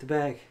they make the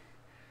bag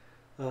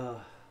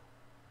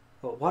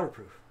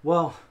waterproof?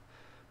 Well,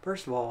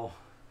 first of all,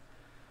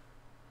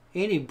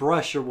 any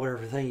brush or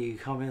whatever thing you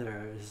come in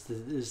there is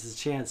the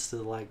chance to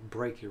like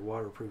break your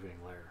waterproofing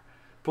layer.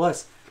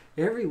 Plus,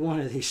 every one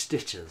of these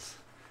stitches,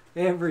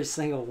 every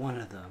single one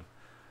of them,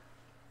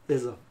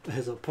 is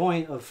a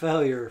point of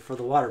failure for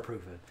the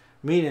waterproofing.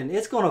 Meaning,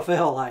 it's going to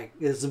fail like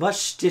as much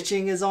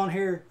stitching is on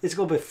here. It's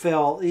going to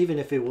fail even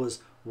if it was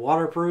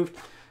waterproofed.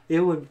 It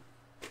would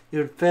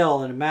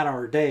fail in a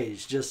matter of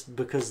days just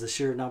because the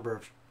sheer number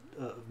of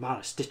amount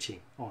of stitching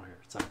on here.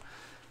 So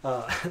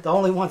the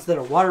only ones that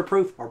are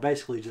waterproof are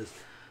basically just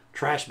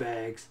trash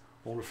bags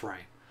on a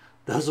frame.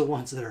 Those are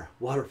ones that are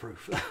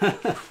waterproof.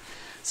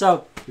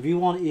 So if you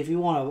want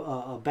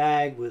a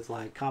bag with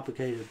like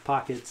complicated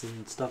pockets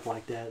and stuff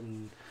like that,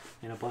 and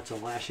a bunch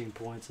of lashing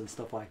points and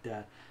stuff like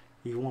that,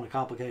 you want a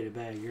complicated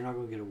bag, you're not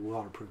going to get a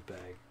waterproof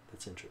bag.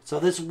 That's interesting. So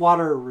this is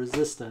water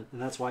resistant,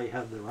 and that's why you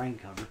have the rain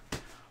cover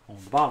on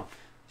the bottom.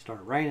 Start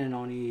raining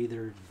on you,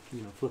 either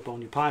flip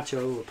on your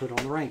poncho or put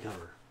on the rain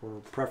cover,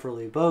 or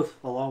preferably both,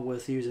 along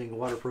with using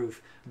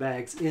waterproof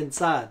bags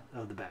inside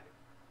of the bag,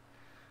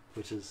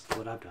 which is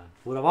what I've done,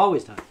 what I've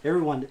always done.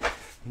 Everyone,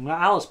 my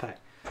Alice pack,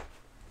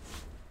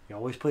 you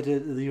always put your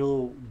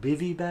little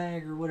bivy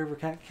bag or whatever.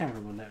 I can't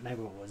remember what that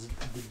name was.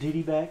 The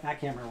Diddy bag. I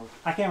can't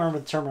remember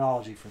the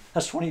terminology from.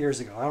 That's 20 years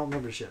ago. I don't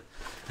remember shit.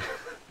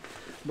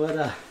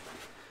 But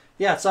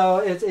yeah, so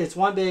it's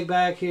one big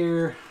bag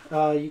here.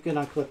 You can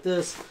unclip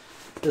this.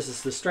 This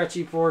is the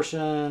stretchy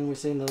portion. We've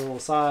seen the little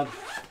side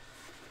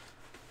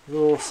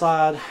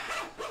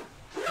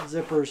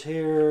zippers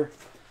here.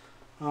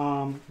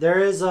 There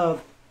is a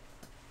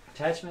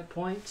attachment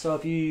point. So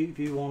if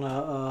you want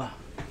to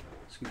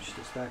scooch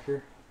this back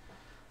here.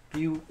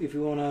 If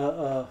you want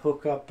to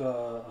hook up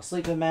a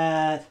sleeping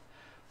mat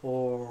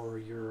or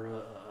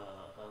your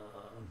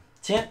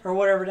tent or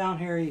whatever down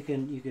here, you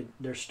can.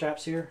 There's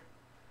straps here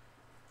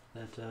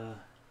that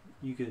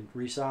you could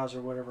resize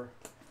or whatever,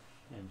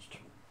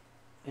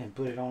 and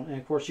put it on. And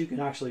of course, you can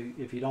actually,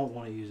 if you don't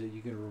want to use it,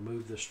 you can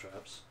remove the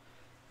straps,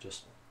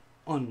 just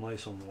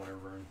unlace them or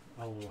whatever, and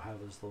all will have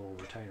those little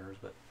retainers.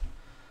 But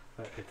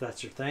if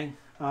that's your thing,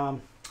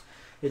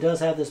 it does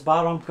have this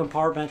bottom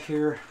compartment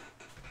here.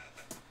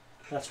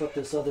 That's what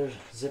this other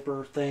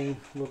zipper thing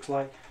looks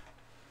like.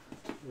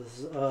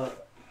 This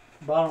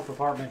bottom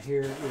compartment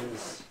here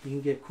is, you can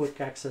get quick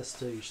access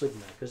to your sleeping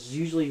bag, because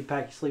usually you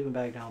pack your sleeping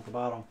bag down at the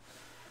bottom.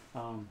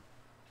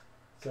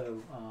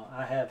 So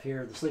I have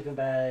here the sleeping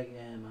bag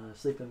and my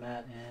sleeping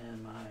mat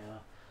and my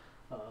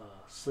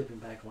sleeping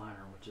bag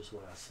liner, which is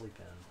what I sleep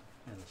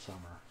in the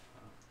summer.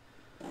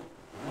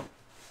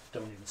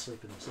 Don't even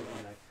sleep in the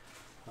sleeping bag.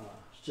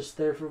 It's just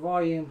there for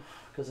volume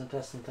because I'm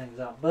testing things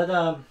out.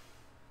 But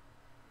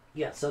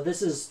yeah, so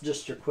this is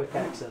just your quick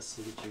access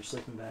to get your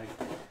sleeping bag.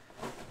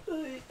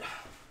 You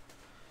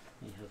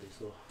have these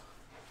little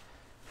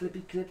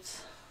clippy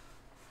clips.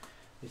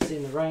 You've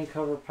seen the rain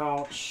cover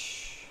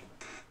pouch.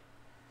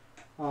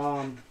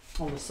 On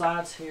the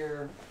sides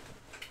here,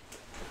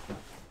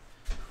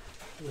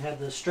 we have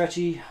the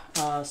stretchy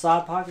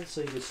side pockets,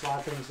 so you can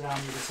slide things down.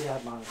 You can see I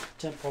have my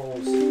tent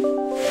poles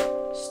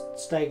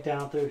staked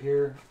down through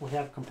here. We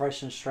have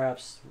compression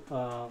straps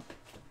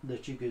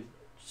that you could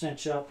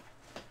cinch up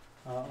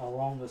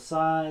along the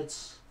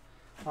sides.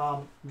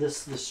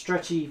 This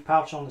stretchy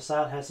pouch on the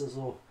side has this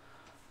little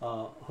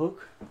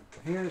hook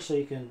here, so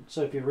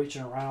if you're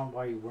reaching around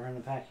while you're wearing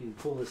the pack, you can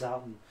pull this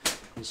out and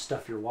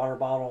stuff your water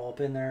bottle up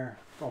in there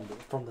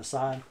from the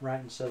side, right,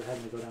 instead of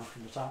having to go down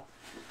from the top.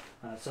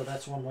 So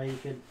that's one way you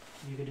could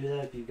do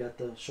that if you've got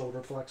the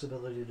shoulder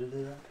flexibility to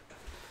do that.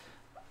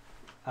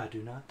 I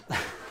do not.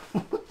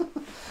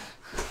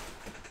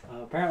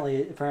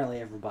 Apparently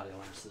everybody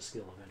learns the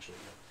skill eventually.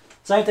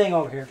 Same thing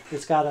over here.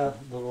 It's got the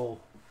little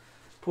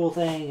pull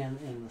thing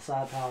in the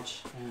side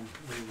pouch, and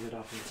you can get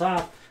off the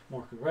top.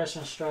 More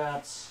compression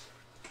straps.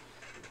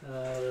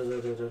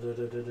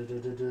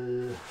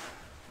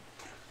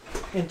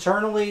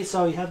 Internally,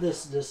 so you have the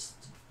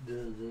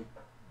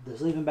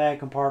sleeping bag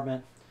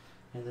compartment,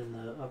 and then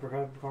the upper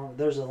compartment.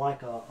 There's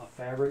like a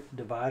fabric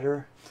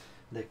divider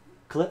that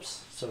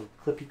clips, so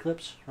clippy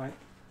clips, right?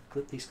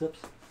 Clip these clips.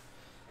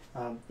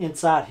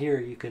 Inside here,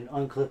 you can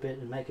unclip it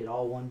and make it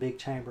all one big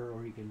chamber,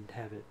 or you can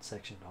have it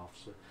sectioned off.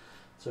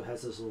 So it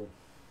has this little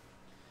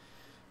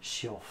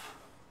shelf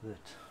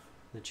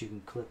that you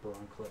can clip or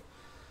unclip.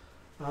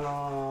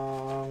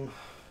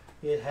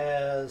 It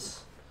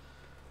has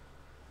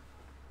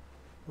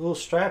a little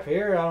strap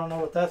here. I don't know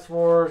what that's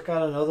for. It's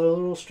got another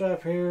little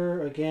strap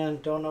here. Again,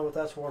 don't know what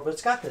that's for, but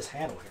it's got this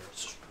handle here.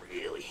 It's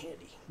really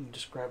handy. You can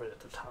just grab it at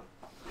the top.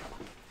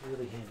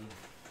 Really handy.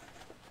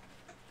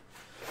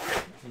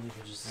 And you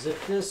can just zip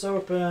this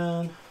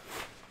open.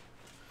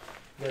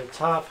 At the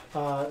top,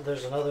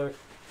 there's another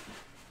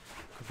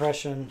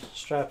compression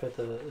strap at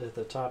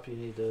the top. You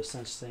need to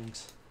cinch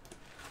things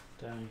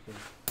down. You can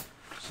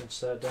cinch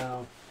that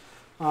down.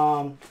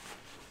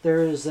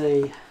 There is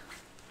a.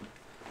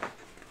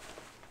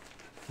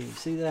 Can you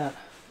see that?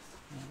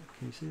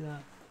 Can you see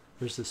that?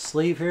 There's this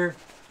sleeve here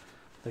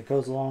that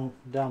goes along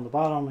down the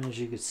bottom, and as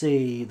you can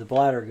see, the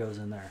bladder goes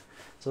in there.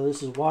 So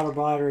this is water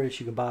bladder that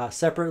you can buy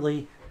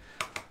separately.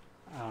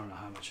 I don't know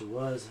how much it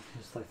was.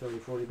 It's like 30,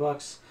 40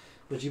 bucks.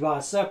 But you buy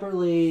it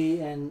separately,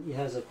 and it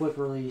has a quick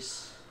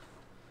release,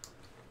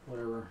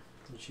 whatever,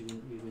 that you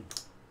can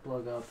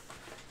plug up,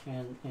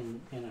 and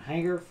a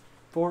hanger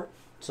for it,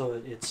 so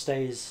it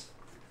stays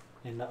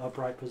in the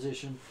upright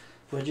position.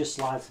 But it just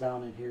slides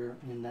down in here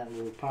in that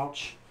little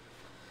pouch.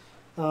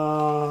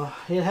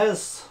 It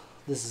has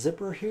this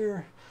zipper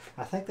here.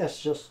 I think that's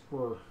just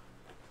for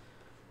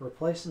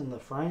replacing the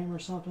frame or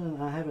something.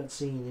 I haven't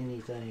seen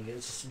anything.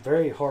 It's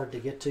very hard to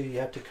get to. You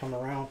have to come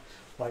around.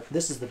 Like,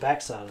 this is the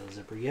back side of the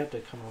zipper. You have to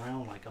come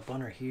around like up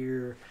under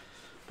here,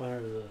 up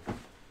under the.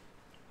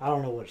 I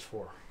don't know what it's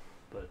for,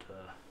 but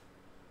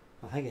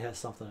I think it has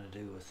something to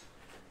do with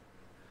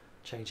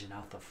changing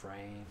out the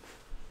frame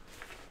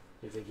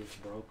if it gets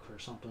broke or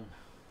something,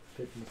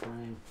 fitting the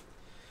frame.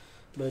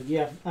 But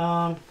yeah,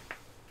 what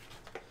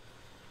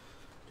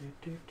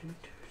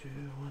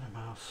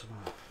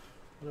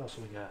else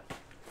we got?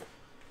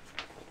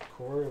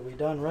 Corey, are we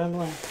done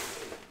rambling?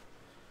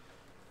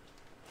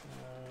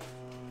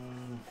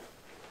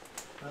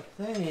 I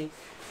think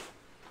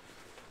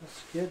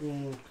it's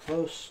getting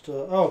close to.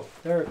 Oh,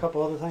 there are a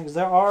couple other things.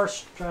 There are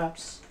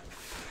straps.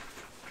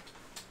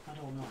 I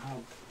don't know how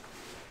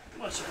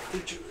much of a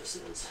feature this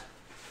is.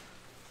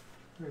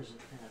 Where is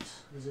it at?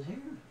 Is it here?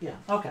 Yeah,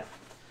 okay.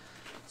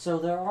 So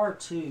there are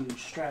two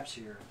straps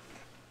here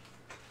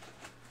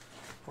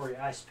for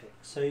your ice pick.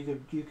 So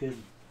you could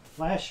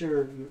lash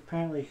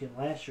apparently you can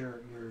lash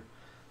your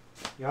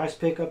ice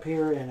pick up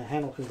here, and the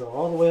handle can go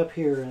all the way up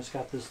here, and it's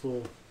got this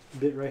little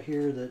bit right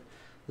here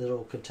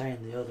that'll contain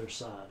the other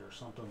side or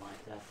something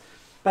like that.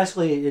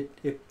 Basically,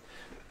 it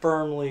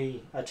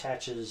firmly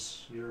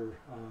attaches your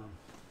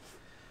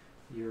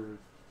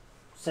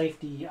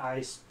safety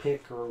ice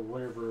pick or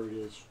whatever it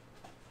is.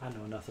 I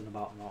know nothing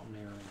about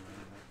mountaineering or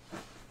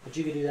anything, but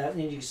you can do that,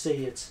 and you can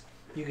see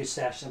you can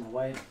stash them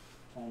away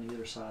on the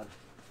other side,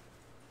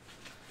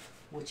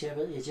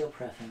 whichever is your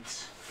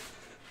preference.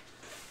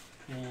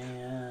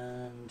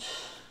 And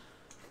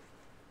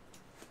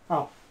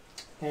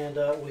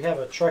we have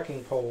a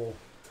trekking pole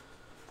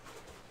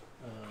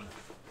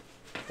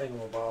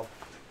thingamabob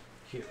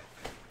here.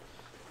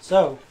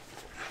 So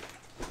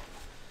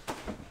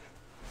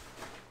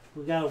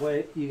you got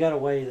a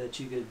way that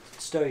you could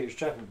stow your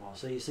trekking pole.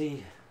 So you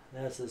see,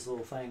 that's this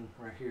little thing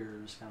right here.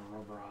 It's kind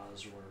of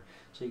rubberized,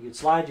 so you could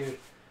slide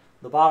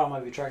the bottom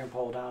of your trekking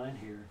pole down in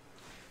here,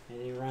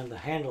 and you run the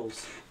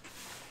handles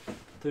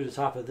through the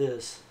top of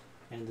this,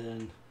 and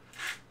then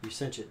you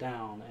cinch it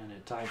down, and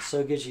it tightens. So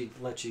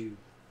it lets you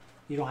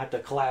don't have to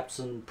collapse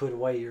and put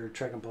away your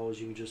trekking poles.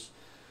 You can just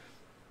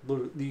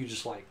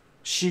like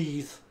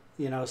sheath.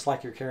 It's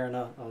like you're carrying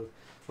a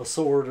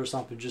sword or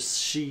something. Just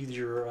sheath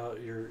your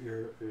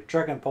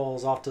trekking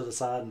poles off to the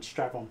side and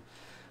strap them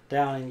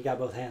down, and you got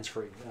both hands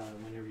free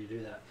whenever you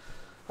do that.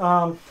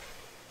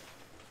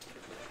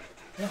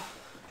 Yeah.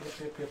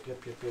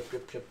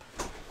 Yep.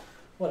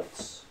 What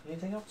else?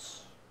 Anything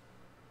else?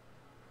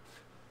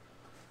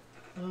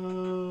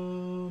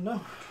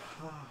 No.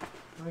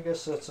 I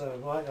guess that's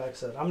like I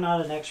said, I'm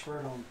not an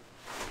expert on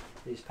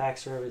these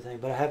packs or everything,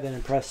 but I have been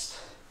impressed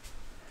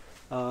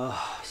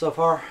so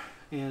far,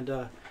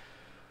 and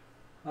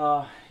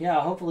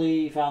yeah, hopefully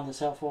you found this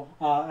helpful.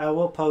 I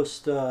will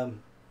post 2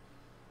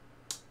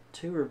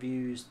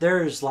 reviews.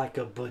 There's like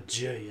a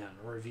bajillion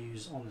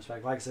reviews on this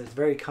pack. Like I said, it's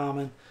very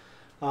common,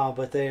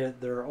 but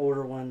they're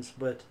older ones.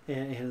 But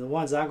and the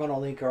ones I'm going to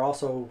link are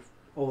also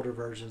older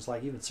versions,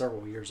 like even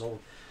several years old.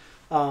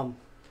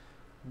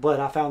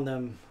 But I found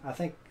them. I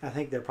think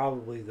they're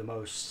probably the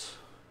most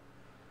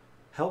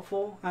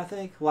helpful. I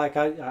think. Like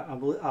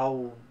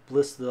I'll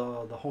list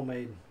the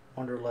homemade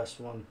Wanderlust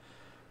one,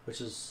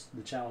 which is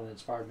the channel that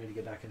inspired me to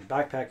get back into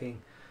backpacking.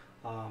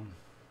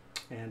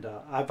 And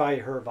I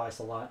value her advice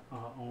a lot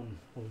on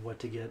what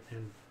to get,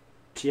 and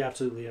she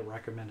absolutely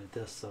recommended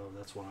this, so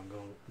that's what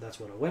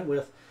I went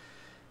with.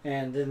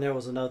 And then there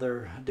was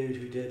another dude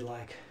who did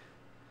like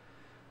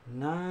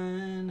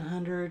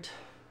 900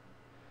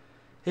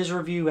 his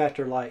review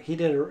after like he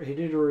did a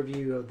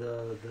review of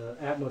the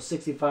Atmos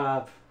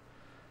 65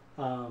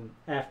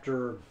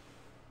 after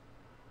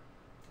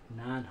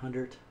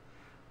 900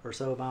 or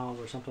so miles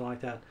or something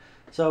like that.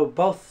 So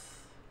both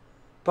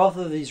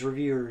of these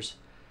reviewers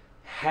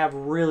have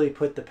really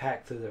put the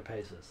pack through their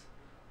paces.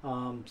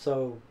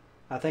 So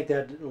I think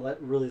that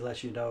really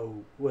lets you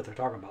know what they're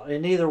talking about.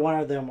 And neither one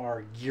of them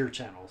are gear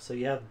channels. So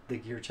you have the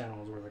gear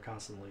channels where they're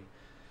constantly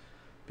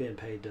being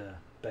paid to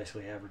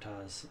basically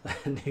advertise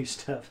new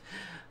stuff.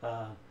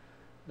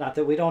 Not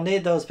that we don't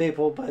need those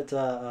people, but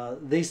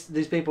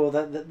these people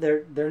that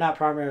they're not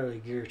primarily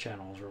gear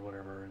channels or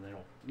whatever, and they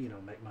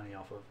don't make money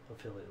off of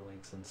affiliate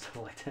links and stuff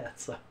like that.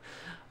 So,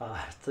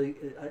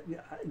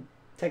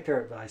 take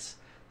their advice.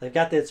 They've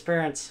got the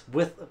experience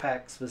with the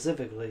pack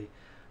specifically,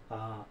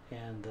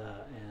 and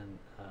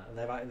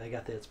they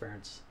got the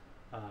experience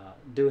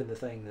doing the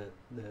thing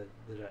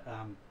that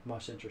I'm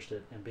most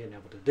interested in being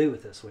able to do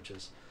with this, which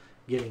is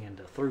getting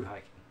into through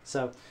hiking.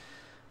 So,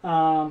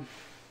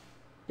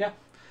 yeah,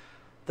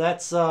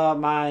 that's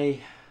my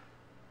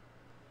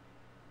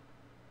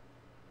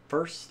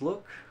first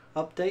look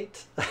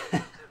update.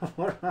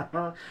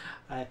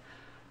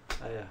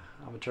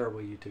 I'm a terrible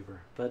YouTuber,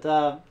 but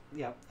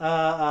yeah.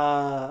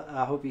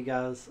 I hope you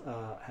guys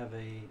have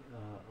a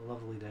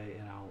lovely day,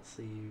 and I'll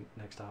see you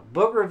next time.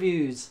 Book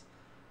reviews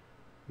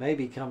may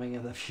be coming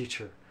in the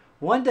future.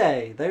 One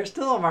day, they're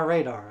still on my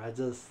radar.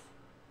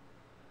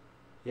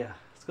 Yeah,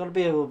 it's going to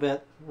be a little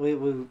bit.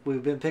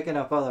 We've been picking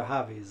up other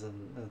hobbies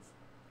and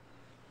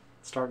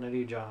starting a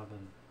new job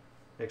and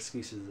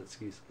excuses.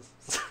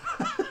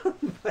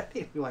 But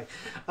anyway,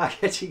 I'll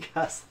catch you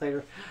guys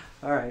later.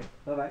 All right,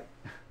 bye-bye.